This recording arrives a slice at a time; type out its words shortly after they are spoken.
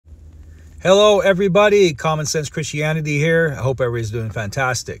Hello, everybody. Common Sense Christianity here. I hope everybody's doing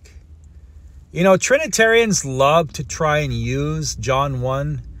fantastic. You know, Trinitarians love to try and use John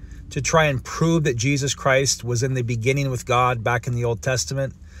 1 to try and prove that Jesus Christ was in the beginning with God back in the Old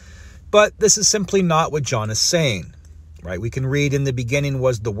Testament. But this is simply not what John is saying, right? We can read, in the beginning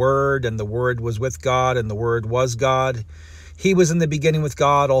was the Word, and the Word was with God, and the Word was God. He was in the beginning with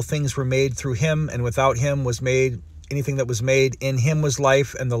God. All things were made through him, and without him was made anything that was made. In him was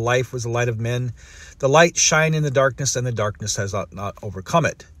life, and the life was the light of men. The light shine in the darkness, and the darkness has not overcome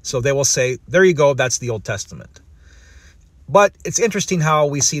it. So they will say, there you go, that's the Old Testament. But it's interesting how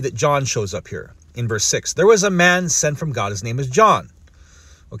we see that John shows up here in verse 6. There was a man sent from God. His name is John.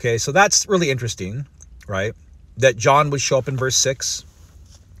 Okay, so that's really interesting, right? That John would show up in verse 6.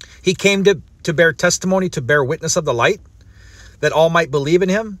 He came to bear testimony, to bear witness of the light, that all might believe in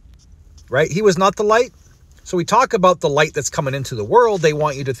him, right? He was not the light. So we talk about the light that's coming into the world. They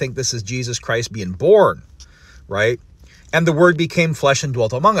want you to think this is Jesus Christ being born, right? And the Word became flesh and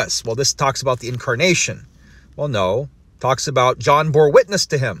dwelt among us. Well, this talks about the incarnation. Well, no. Talks about John bore witness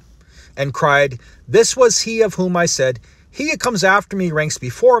to him and cried, "This was he of whom I said, he that comes after me ranks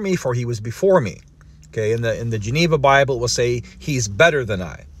before me, for he was before me." Okay, in the Geneva Bible, it will say, he's better than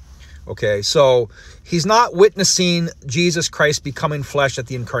I. Okay, so he's not witnessing Jesus Christ becoming flesh at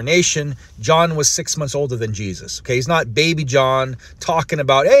the incarnation. John was 6 months older than Jesus. Okay, he's not baby John talking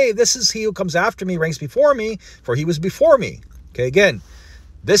about, hey, this is he who comes after me, ranks before me, for he was before me. Okay, again,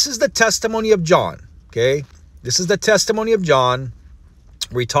 this is the testimony of John. Okay, this is the testimony of John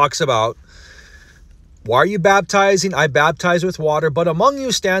where he talks about, why are you baptizing? I baptize with water, but among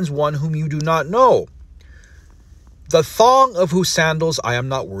you stands one whom you do not know, the thong of whose sandals I am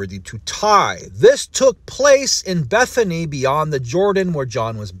not worthy to tie. This took place in Bethany beyond the Jordan where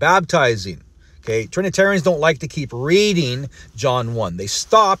John was baptizing. Okay, Trinitarians don't like to keep reading John 1. They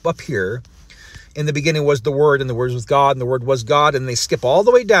stop up here. In the beginning was the Word, and the Word was with God, and the Word was God, and they skip all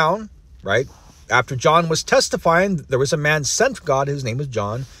the way down, right? After John was testifying, there was a man sent from God, his name was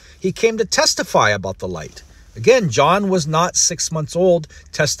John. He came to testify about the light. Again, John was not 6 months old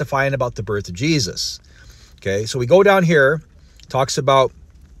testifying about the birth of Jesus. Okay, so we go down here, talks about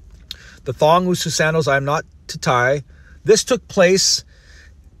the thong whose sandals I am not to tie. This took place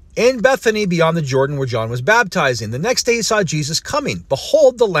in Bethany beyond the Jordan where John was baptizing. The next day he saw Jesus coming.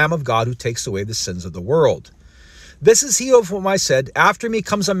 Behold, the Lamb of God who takes away the sins of the world. This is he of whom I said, after me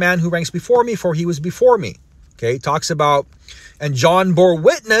comes a man who ranks before me, for he was before me. Okay, talks about, and John bore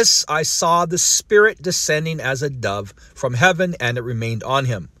witness, I saw the Spirit descending as a dove from heaven, and it remained on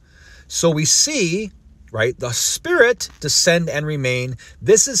him. So we see, right, the Spirit descend and remain.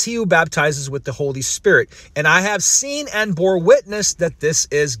 This is he who baptizes with the Holy Spirit. And I have seen and bore witness that this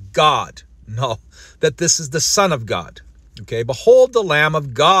is God. No, that this is the Son of God. Okay, behold the Lamb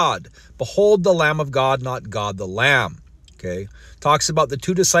of God. Behold the Lamb of God, not God the Lamb. Okay, talks about the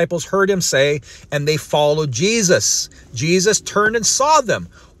two disciples heard him say, and they followed Jesus. Jesus turned and saw them.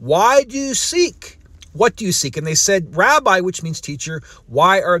 Why do you seek? What do you seek? And they said, Rabbi, which means teacher,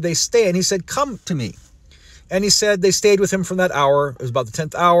 why are they staying? He said, come to me. And he said they stayed with him from that hour. It was about the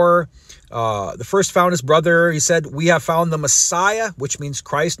 10th hour. The first found his brother. He said, we have found the Messiah, which means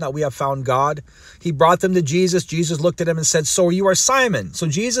Christ, not we have found God. He brought them to Jesus. Jesus looked at him and said, so you are Simon. So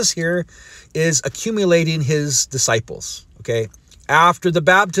Jesus here is accumulating his disciples. Okay. After the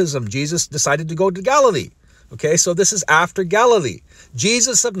baptism, Jesus decided to go to Galilee. Okay. So this is after Galilee.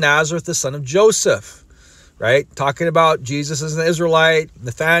 Jesus of Nazareth, the son of Joseph. Right? Talking about Jesus as an Israelite,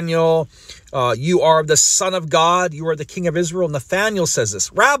 Nathanael, you are the Son of God, you are the King of Israel. Nathanael says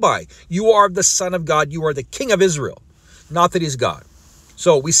this, Rabbi, you are the Son of God, you are the King of Israel. Not that he's God.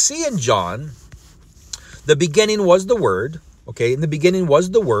 So we see in John, the beginning was the Word. Okay, in the beginning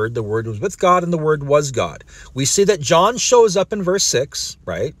was the Word was with God, and the Word was God. We see that John shows up in verse 6,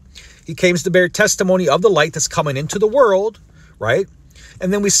 right? He came to bear testimony of the light that's coming into the world, right?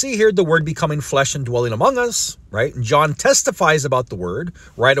 And then we see here the Word becoming flesh and dwelling among us, right? And John testifies about the Word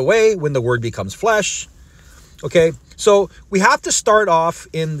right away when the Word becomes flesh. Okay, so we have to start off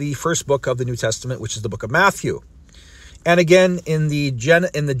in the first book of the New Testament, which is the book of Matthew. And again, in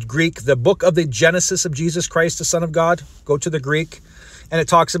the Greek, the book of the Genesis of Jesus Christ, the Son of God, go to the Greek. And it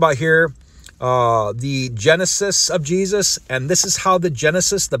talks about here the Genesis of Jesus. And this is how the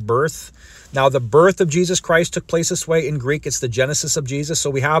Genesis, the birth. Now, the birth of Jesus Christ took place this way. In Greek, it's the Genesis of Jesus. So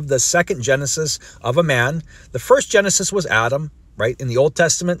we have the second Genesis of a man. The first Genesis was Adam, right? In the Old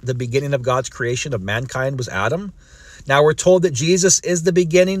Testament, the beginning of God's creation of mankind was Adam. Now we're told that Jesus is the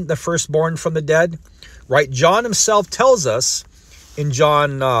beginning, the firstborn from the dead, right? John himself tells us in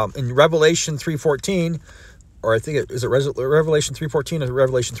Revelation 3:14, or I think is it Revelation 3:14 or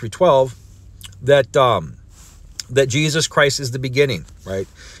Revelation 3:12, that that Jesus Christ is the beginning, right?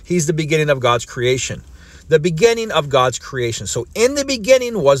 He's the beginning of God's creation. The beginning of God's creation. So in the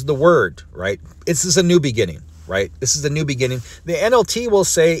beginning was the Word, right? This is a new beginning, right? This is the new beginning. The NLT will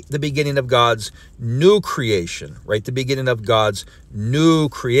say the beginning of God's new creation, right? The beginning of God's new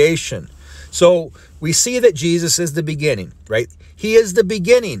creation. So we see that Jesus is the beginning, right? He is the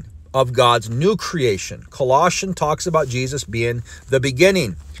beginning of God's new creation. Colossians talks about Jesus being the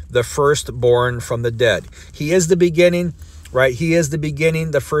beginning, the firstborn from the dead. He is the beginning, right? He is the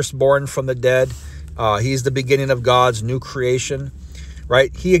beginning, the firstborn from the dead. He's the beginning of God's new creation,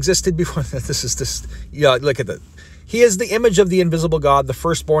 right? He existed before. Look at that. He is the image of the invisible God, the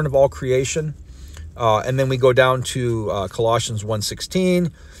firstborn of all creation. And then we go down to Colossians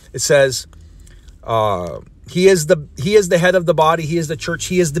 1:16. It says, he is the head of the body. He is the church.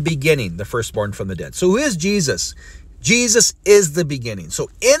 He is the beginning, the firstborn from the dead. So who is Jesus? Jesus is the beginning. So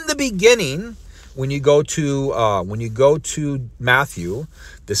in the beginning, when you go to Matthew,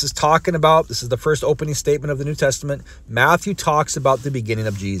 this is the first opening statement of the New Testament. Matthew talks about the beginning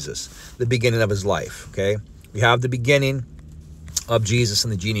of Jesus, the beginning of his life. Okay, we have the beginning of Jesus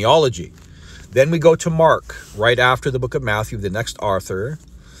in the genealogy. Then we go to Mark, right after the book of Matthew, the next author,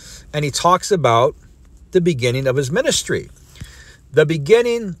 and he talks about the beginning of his ministry. The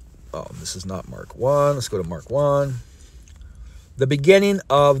beginning, this is not Mark 1. Let's go to Mark 1. The beginning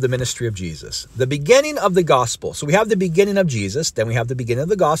of the ministry of Jesus. The beginning of the gospel. So we have the beginning of Jesus, then we have the beginning of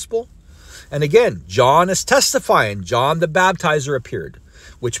the gospel. And again, John is testifying. John the baptizer appeared,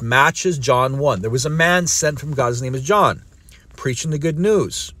 which matches John 1. There was a man sent from God, his name is John, preaching the good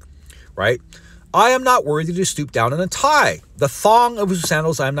news, right? I am not worthy to stoop down and untie the thong of whose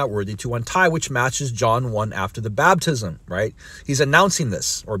sandals I am not worthy to untie, which matches John 1 after the baptism, right? He's announcing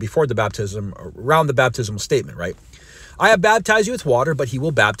this, or before the baptism, around the baptismal statement, right? I have baptized you with water, but he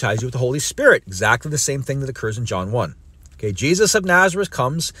will baptize you with the Holy Spirit. Exactly the same thing that occurs in John 1. Okay, Jesus of Nazareth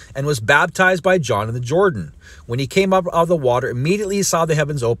comes and was baptized by John in the Jordan. When he came up out of the water, immediately he saw the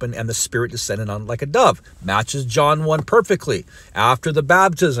heavens open and the Spirit descended on like a dove. Matches John 1 perfectly. After the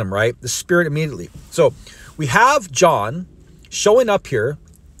baptism, right? The Spirit immediately. So we have John showing up here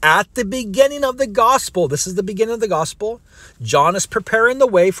at the beginning of the gospel. This is the beginning of the gospel. John is preparing the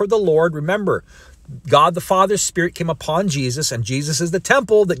way for the Lord. Remember, God the Father's Spirit came upon Jesus, and Jesus is the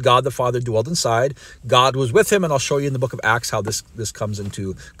temple that God the Father dwelled inside. God was with him, and I'll show you in the book of Acts how this comes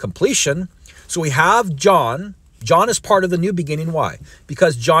into completion. So we have John. John is part of the new beginning. Why?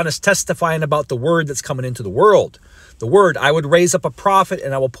 Because John is testifying about the word that's coming into the world. The word, I would raise up a prophet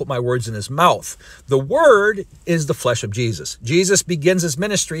and I will put my words in his mouth. The word is the flesh of Jesus. Jesus begins his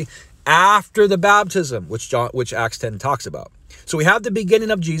ministry after the baptism, which Acts 10 talks about. So we have the beginning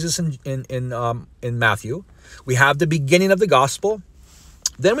of Jesus in Matthew. We have the beginning of the gospel.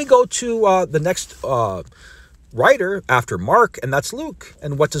 Then we go to the next writer after Mark, and that's Luke.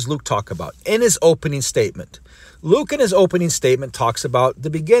 And what does Luke talk about in his opening statement? Luke in his opening statement talks about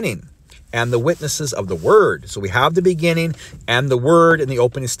the beginning and the witnesses of the word. So we have the beginning and the word in the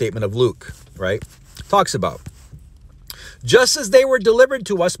opening statement of Luke, right? Talks about, just as they were delivered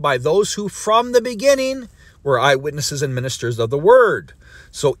to us by those who from the beginning were eyewitnesses and ministers of the word.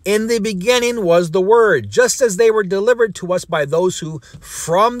 So in the beginning was the word, just as they were delivered to us by those who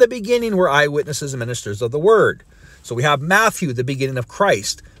from the beginning were eyewitnesses and ministers of the word. So we have Matthew, the beginning of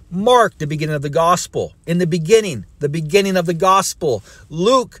Christ. Mark, the beginning of the gospel. In the beginning of the gospel.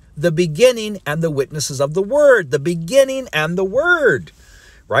 Luke, the beginning and the witnesses of the word. The beginning and the word.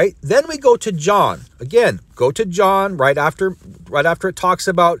 Right? Then we go to John. Again, go to John right after it talks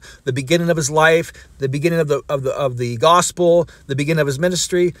about the beginning of his life, the beginning of the gospel, the beginning of his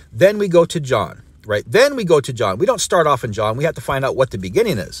ministry. Then we go to John. Right? Then we go to John. We don't start off in John. We have to find out what the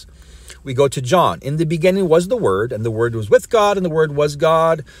beginning is. We go to John. In the beginning was the Word, and the Word was with God, and the Word was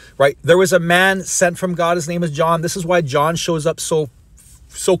God. Right? There was a man sent from God. His name is John. This is why John shows up so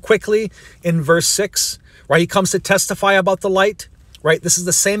quickly in verse 6. Right? He comes to testify about the light. Right? This is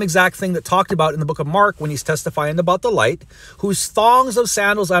the same exact thing that talked about in the book of Mark when he's testifying about the light, whose thongs of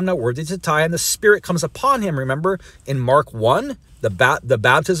sandals I'm not worthy to tie, and the Spirit comes upon him. Remember in Mark 1, the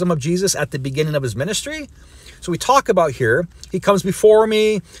baptism of Jesus at the beginning of his ministry? So we talk about here, he comes before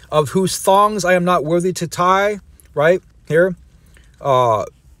me, of whose thongs I am not worthy to tie, right? Here, John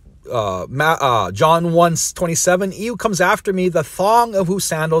 1:27, he who comes after me, the thong of whose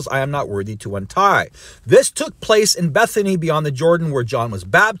sandals I am not worthy to untie. This took place in Bethany beyond the Jordan where John was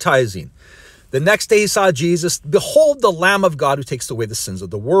baptizing. The next day he saw Jesus. Behold, the Lamb of God who takes away the sins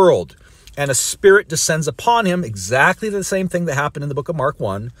of the world. And a Spirit descends upon him, exactly the same thing that happened in the book of Mark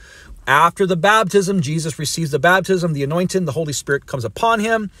 1. After the baptism, Jesus receives the baptism, the anointing, the Holy Spirit comes upon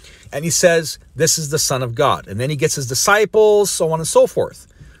him, and he says, this is the Son of God. And then he gets his disciples, so on and so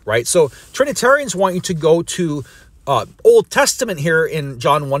forth, right? So Trinitarians want you to go to Old Testament here in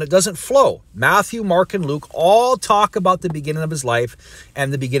John 1. It doesn't flow. Matthew, Mark, and Luke all talk about the beginning of his life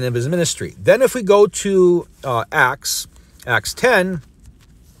and the beginning of his ministry. Then if we go to Acts 10,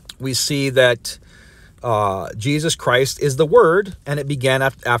 we see that Jesus Christ is the Word, and it began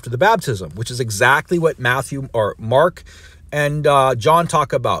after the baptism, which is exactly what Matthew or Mark and John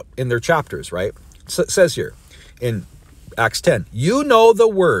talk about in their chapters, right? So it says here in Acts 10, you know the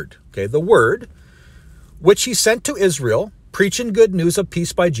Word, okay, the Word, which he sent to Israel, preaching good news of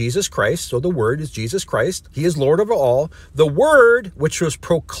peace by Jesus Christ. So the Word is Jesus Christ. He is Lord over all. The Word, which was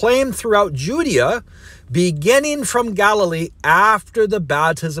proclaimed throughout Judea, beginning from Galilee after the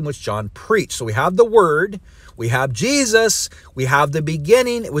baptism which John preached. So we have the Word, we have Jesus, we have the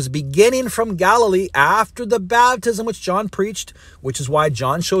beginning. It was beginning from Galilee after the baptism which John preached, which is why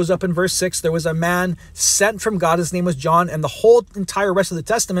John shows up in verse 6. There was a man sent from God. His name was John. And the whole entire rest of the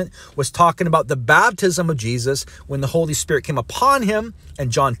Testament was talking about the baptism of Jesus when the Holy Spirit came upon him,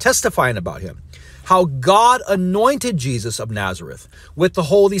 and John testifying about him. How God anointed Jesus of Nazareth with the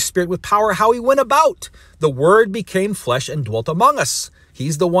Holy Spirit, with power, how he went about. The Word became flesh and dwelt among us.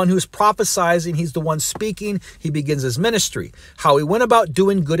 He's the one who's prophesying. He's the one speaking. He begins his ministry. How he went about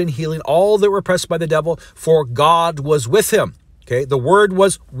doing good and healing all that were oppressed by the devil, for God was with him. Okay, the Word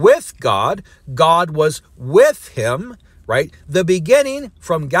was with God. God was with him, right? The beginning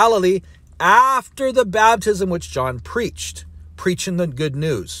from Galilee after the baptism which John preached, preaching the good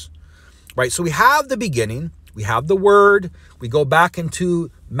news. Right, so we have the beginning, we have the Word, we go back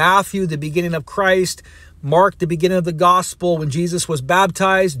into Matthew, the beginning of Christ, Mark, the beginning of the gospel, when Jesus was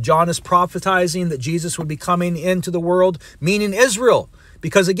baptized. John is prophesying that Jesus would be coming into the world, meaning Israel.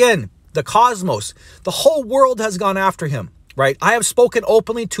 Because again, the cosmos, the whole world has gone after him, right? I have spoken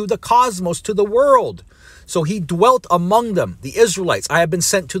openly to the cosmos, to the world. So he dwelt among them, the Israelites. I have been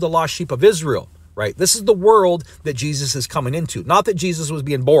sent to the lost sheep of Israel, right? This is the world that Jesus is coming into, not that Jesus was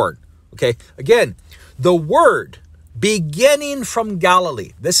being born. Okay, again, the Word beginning from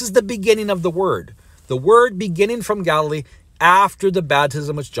Galilee. This is the beginning of the Word. The Word beginning from Galilee after the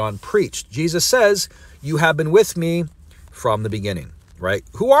baptism which John preached. Jesus says, you have been with me from the beginning, right?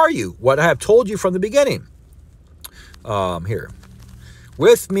 Who are you? What I have told you from the beginning. Here.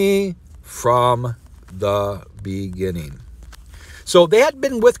 With me from the beginning. So they had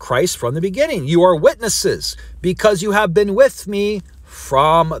been with Christ from the beginning. You are witnesses because you have been with me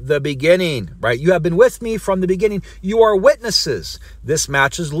from the beginning, right? You have been with me from the beginning. You are witnesses. This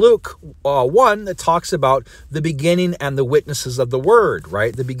matches Luke 1 that talks about the beginning and the witnesses of the Word,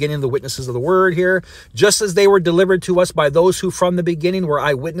 right? The beginning of the witnesses of the Word here. Just as they were delivered to us by those who from the beginning were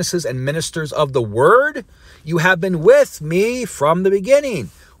eyewitnesses and ministers of the Word, you have been with me from the beginning.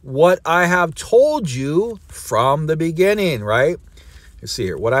 What I have told you from the beginning, right? You see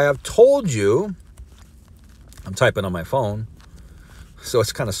here, what I have told you, I'm typing on my phone, so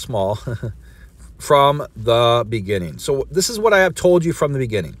it's kind of small, from the beginning. So this is what I have told you from the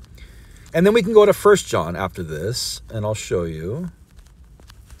beginning. And then we can go to 1 John after this, and I'll show you.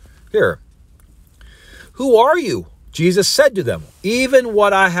 Here. Who are you? Jesus said to them, even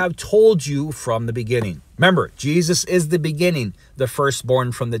what I have told you from the beginning. Remember, Jesus is the beginning, the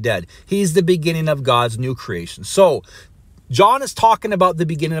firstborn from the dead. He's the beginning of God's new creation. So John is talking about the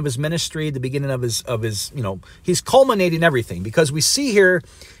beginning of his ministry, the beginning of his, he's culminating everything, because we see here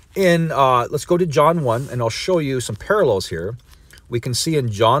in, let's go to John 1, and I'll show you some parallels here. We can see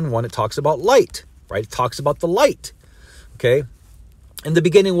in John 1, it talks about light, right? It talks about the light, okay? In the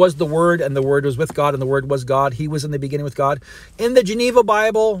beginning was the Word, and the Word was with God, and the Word was God. He was in the beginning with God. In the Geneva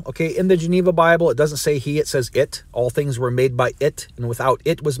Bible, okay, in the Geneva Bible, it doesn't say he, it says it. All things were made by it, and without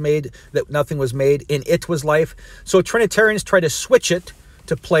it was made, that nothing was made. In it was life. So Trinitarians try to switch it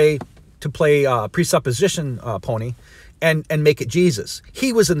to play presupposition pony and make it Jesus.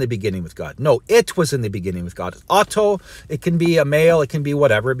 He was in the beginning with God. No, it was in the beginning with God. Auto, it can be a male, it can be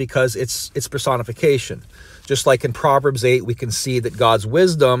whatever, because it's personification. Just like in Proverbs 8, we can see that God's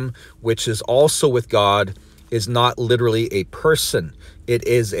wisdom, which is also with God, is not literally a person. It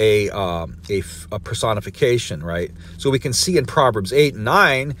is a personification, right? So we can see in Proverbs 8 and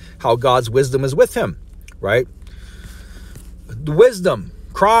 9 how God's wisdom is with him, right? The wisdom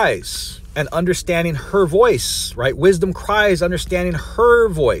cries and understanding her voice, right? Wisdom cries, understanding her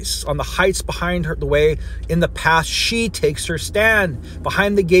voice. On the heights behind her, the way, in the path, she takes her stand.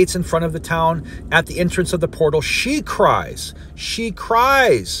 Behind the gates in front of the town, at the entrance of the portal, she cries. She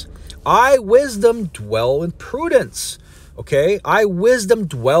cries. I, wisdom, dwell in prudence. Okay, I wisdom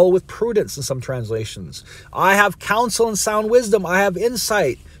dwell with prudence in some translations. I have counsel and sound wisdom. I have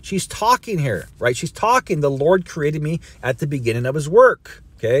insight. She's talking here, right? She's talking. The Lord created me at the beginning of his work.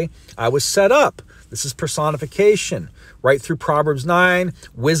 Okay, I was set up. This is personification. Right through Proverbs 9,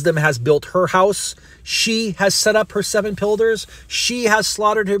 wisdom has built her house. She has set up her 7 pillars. She has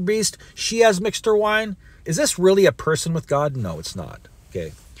slaughtered her beast. She has mixed her wine. Is this really a person with God? No, it's not.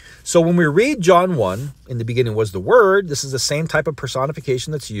 Okay. So when we read John 1, in the beginning was the Word, this is the same type of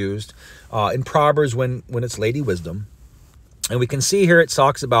personification that's used in Proverbs when it's Lady Wisdom. And we can see here it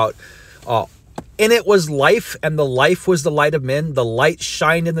talks about, in it was life, and the life was the light of men. The light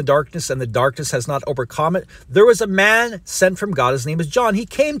shined in the darkness, and the darkness has not overcome it. There was a man sent from God. His name is John. He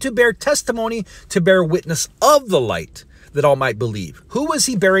came to bear testimony, to bear witness of the light, that all might believe. Who was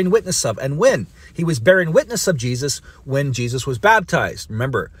he bearing witness of, and when? He was bearing witness of Jesus when Jesus was baptized.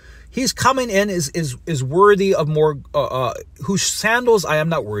 Remember, he's coming in is worthy of more, whose sandals I am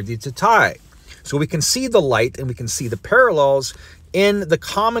not worthy to tie. So we can see the light, and we can see the parallels in the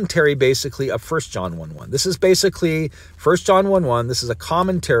commentary, basically, of 1 John 1:1. This is basically 1 John 1:1. This is a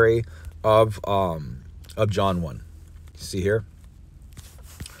commentary of John 1. See here?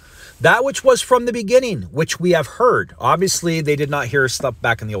 That which was from the beginning, which we have heard. Obviously, they did not hear stuff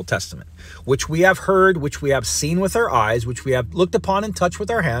back in the Old Testament. Which we have heard, which we have seen with our eyes, which we have looked upon and touched with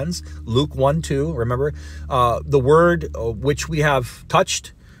our hands. Luke 1:2, remember? The word which we have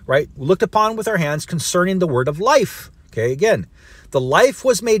touched, right? Looked upon with our hands concerning the word of life. Okay, again. The life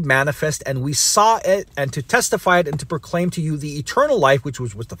was made manifest, and we saw it, and to testify it, and to proclaim to you the eternal life, which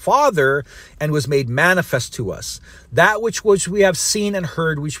was with the Father, and was made manifest to us. That which we have seen and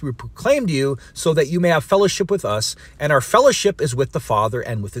heard, which we proclaim to you, so that you may have fellowship with us. And our fellowship is with the Father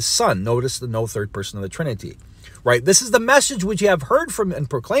and with his Son. Notice the no third person of the Trinity. Right? This is the message which you have heard from and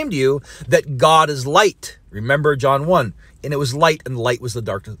proclaimed to you, that God is light. Remember John 1. And it was light, and the light was the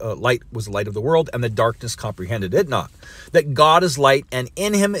darkness. Light was the light of the world, and the darkness comprehended it not. That God is light, and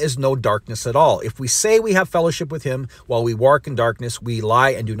in him is no darkness at all. If we say we have fellowship with him while we walk in darkness, we lie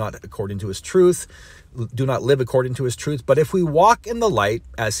and do not according to his truth. Do not live according to his truth. But if we walk in the light,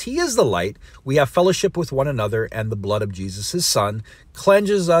 as he is the light, we have fellowship with one another, and the blood of Jesus, his Son,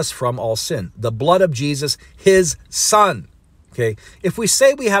 cleanses us from all sin. The blood of Jesus, his Son. Okay. If we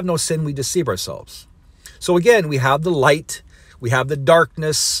say we have no sin, we deceive ourselves. So again, we have the light, we have the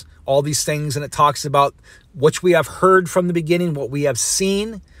darkness, all these things, and it talks about which we have heard from the beginning, what we have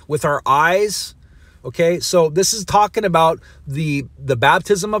seen with our eyes. Okay, so this is talking about the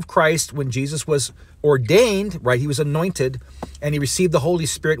baptism of Christ when Jesus was ordained, right? He was anointed, and he received the Holy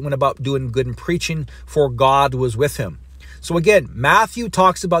Spirit and went about doing good and preaching, for God was with him. So again, Matthew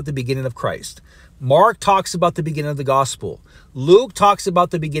talks about the beginning of Christ. Mark talks about the beginning of the gospel. Luke talks about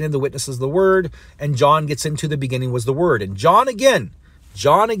the beginning of the witnesses of the word, and John gets into the beginning was the word. And John again,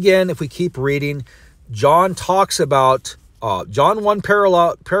 if we keep reading, John talks about, John 1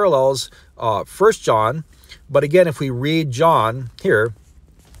 parallels 1 John. But again, if we read John here,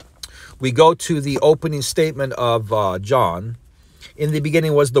 we go to the opening statement of John. In the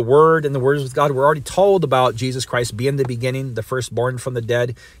beginning was the Word, and the Word was with God. We're already told about Jesus Christ being the beginning, the firstborn from the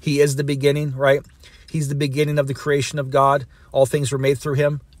dead. He is the beginning, right? He's the beginning of the creation of God. All things were made through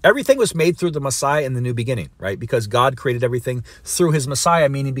him. Everything was made through the Messiah in the new beginning, right? Because God created everything through his Messiah,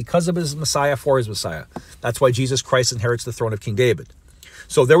 meaning because of his Messiah, for his Messiah. That's why Jesus Christ inherits the throne of King David.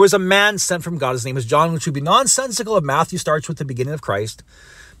 So there was a man sent from God. His name is John, which would be nonsensical if Matthew starts with the beginning of Christ.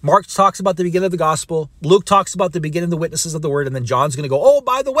 Mark talks about the beginning of the gospel. Luke talks about the beginning of the witnesses of the word. And then John's going to go, oh,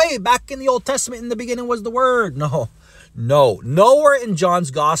 by the way, back in the Old Testament, in the beginning was the word. No. Nowhere in John's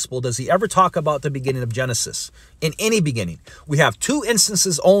gospel does he ever talk about the beginning of Genesis. In any beginning. We have 2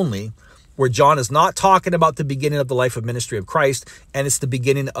 instances only where John is not talking about the beginning of the life of ministry of Christ. And it's the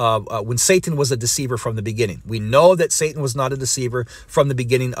beginning of when Satan was a deceiver from the beginning. We know that Satan was not a deceiver from the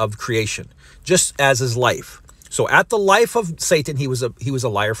beginning of creation, just as his life. So at the life of Satan, he was a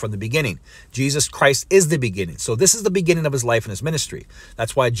liar from the beginning. Jesus Christ is the beginning. So this is the beginning of his life and his ministry.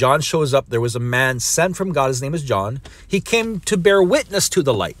 That's why John shows up. There was a man sent from God. His name is John. He came to bear witness to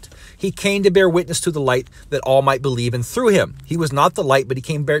the light. He came to bear witness to the light that all might believe in through him. He was not the light, but he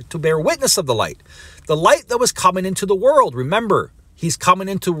came to bear witness of the light. The light that was coming into the world. Remember, he's coming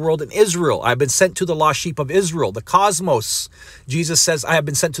into the world in Israel. I've been sent to the lost sheep of Israel, the cosmos. Jesus says, I have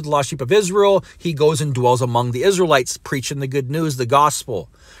been sent to the lost sheep of Israel. He goes and dwells among the Israelites, preaching the good news, the gospel,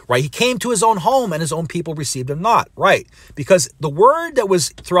 right? He came to his own home, and his own people received him not, right? Because the word that was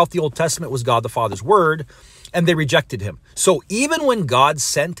throughout the Old Testament was God the Father's word, and they rejected him. So even when God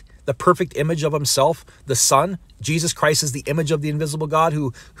sent the perfect image of himself, the Son, Jesus Christ is the image of the invisible God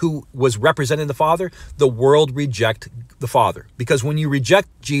who was representing the Father, the world reject the Father. Because when you reject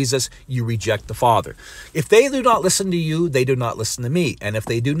Jesus, you reject the Father. If they do not listen to you, they do not listen to me. And if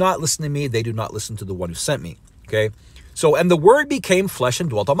they do not listen to me, they do not listen to the one who sent me. Okay? So, and the Word became flesh and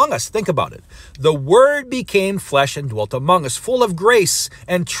dwelt among us. Think about it. The Word became flesh and dwelt among us, full of grace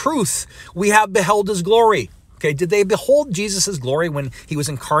and truth. We have beheld his glory. Okay, did they behold Jesus' glory when he was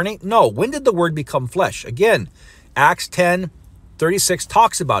incarnate? No. When did the Word become flesh? Again, Acts 10:36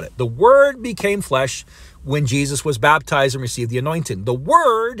 talks about it. The Word became flesh when Jesus was baptized and received the anointing. The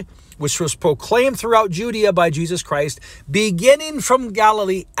Word, which was proclaimed throughout Judea by Jesus Christ, beginning from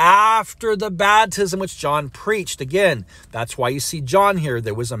Galilee after the baptism which John preached. Again, that's why you see John here.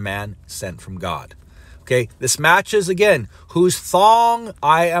 There was a man sent from God. Okay, this matches again, whose thong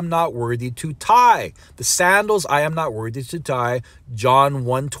I am not worthy to tie. The sandals I am not worthy to tie. John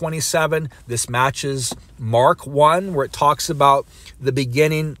 1:27. This matches Mark 1, where it talks about the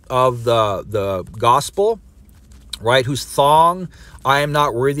beginning of the gospel, right? Whose thong I am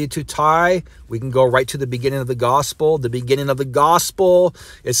not worthy to tie. We can go right to the beginning of the gospel. The beginning of the gospel,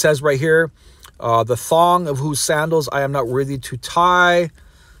 it says right here, the thong of whose sandals I am not worthy to tie.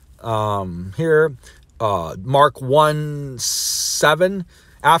 Here, Mark 1:7.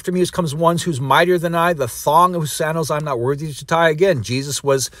 After me comes one who's mightier than I, the thong of whose sandals I'm not worthy to tie. Again, Jesus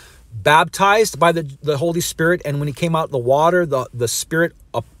was baptized by the Holy Spirit, and when he came out of the water, the Spirit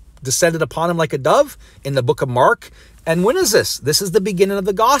descended upon him like a dove in the book of Mark. And when is this? This is the beginning of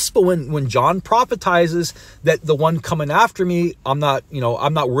the gospel, when John prophetizes that the one coming after me, I'm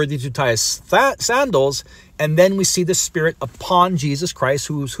not worthy to tie his sandals. And then we see the Spirit upon Jesus Christ,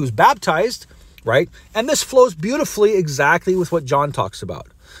 who's baptized, right? And this flows beautifully exactly with what John talks about.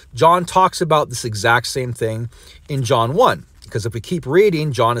 John talks about this exact same thing in John 1. Because if we keep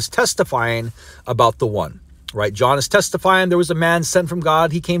reading, John is testifying about the one, right? John is testifying there was a man sent from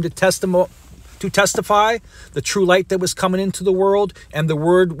God. He came to testify the true light that was coming into the world, and the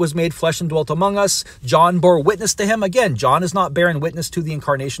Word was made flesh and dwelt among us. John bore witness to him. Again, John is not bearing witness to the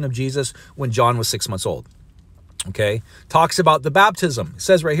incarnation of Jesus when John was 6 months old. Okay? Talks about the baptism. It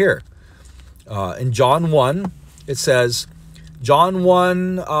says right here, in John 1, it says, John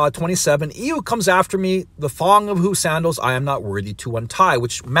 1:27, he who comes after me, the thong of whose sandals I am not worthy to untie,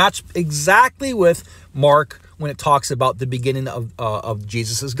 which matched exactly with Mark when it talks about the beginning of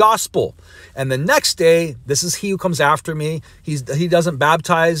Jesus' gospel. And the next day, this is he who comes after me. He doesn't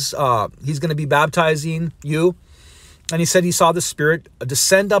baptize. He's going to be baptizing you. And he said he saw the Spirit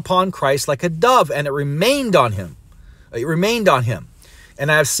descend upon Christ like a dove, and it remained on him. It remained on him.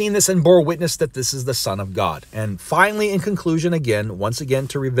 And I have seen this and bore witness that this is the Son of God. And finally, in conclusion, once again,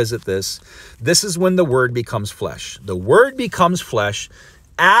 to revisit this is when the Word becomes flesh. The Word becomes flesh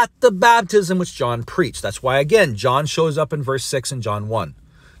at the baptism which John preached. That's why, again, John shows up in verse 6 in John 1.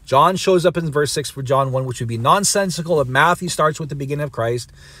 John shows up in verse 6 for John 1, which would be nonsensical if Matthew starts with the beginning of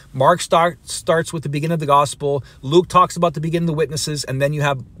Christ. Mark starts with the beginning of the gospel. Luke talks about the beginning of the witnesses. And then you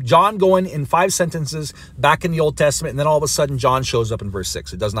have John going in 5 sentences back in the Old Testament. And then all of a sudden, John shows up in verse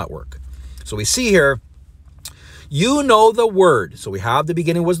 6. It does not work. So we see here, you know the Word. So we have the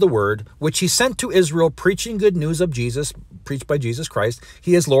beginning was the Word, which he sent to Israel, preaching good news of Jesus, preached by Jesus Christ.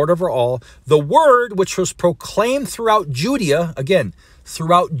 He is Lord over all. The Word, which was proclaimed throughout Judea, again,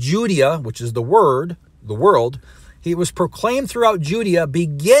 throughout Judea, which is the world, he was proclaimed throughout Judea,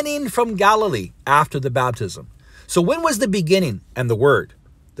 beginning from Galilee after the baptism. So when was the beginning and the Word?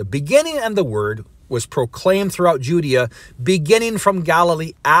 The beginning and the Word was proclaimed throughout Judea, beginning from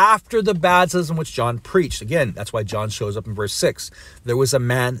Galilee after the baptism which John preached. Again, that's why John shows up in verse 6. There was a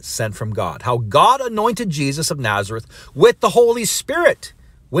man sent from God. How God anointed Jesus of Nazareth with the Holy Spirit.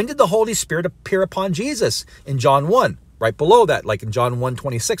 When did the Holy Spirit appear upon Jesus? In John 1. Right below that, like in John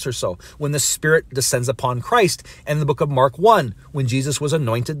 1:26 or so, when the Spirit descends upon Christ. And in the book of Mark 1, when Jesus was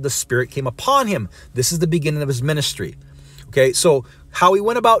anointed, the Spirit came upon him. This is the beginning of his ministry. Okay, so how he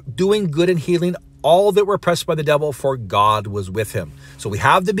went about doing good and healing all that were oppressed by the devil, for God was with him. So we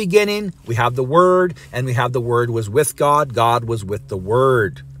have the beginning, we have the Word, and we have the Word was with God. God was with the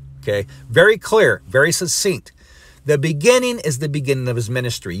Word. Okay, very clear, very succinct. The beginning is the beginning of his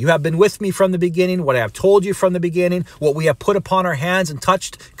ministry. You have been with me from the beginning, what I have told you from the beginning, what we have put upon our hands and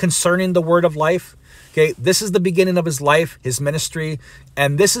touched concerning the word of life. Okay, this is the beginning of his life, his ministry.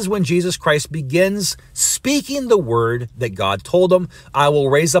 And this is when Jesus Christ begins speaking the word that God told him. I will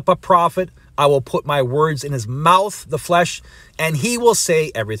raise up a prophet. I will put my words in his mouth, the flesh, and he will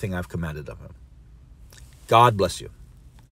say everything I've commanded of him. God bless you.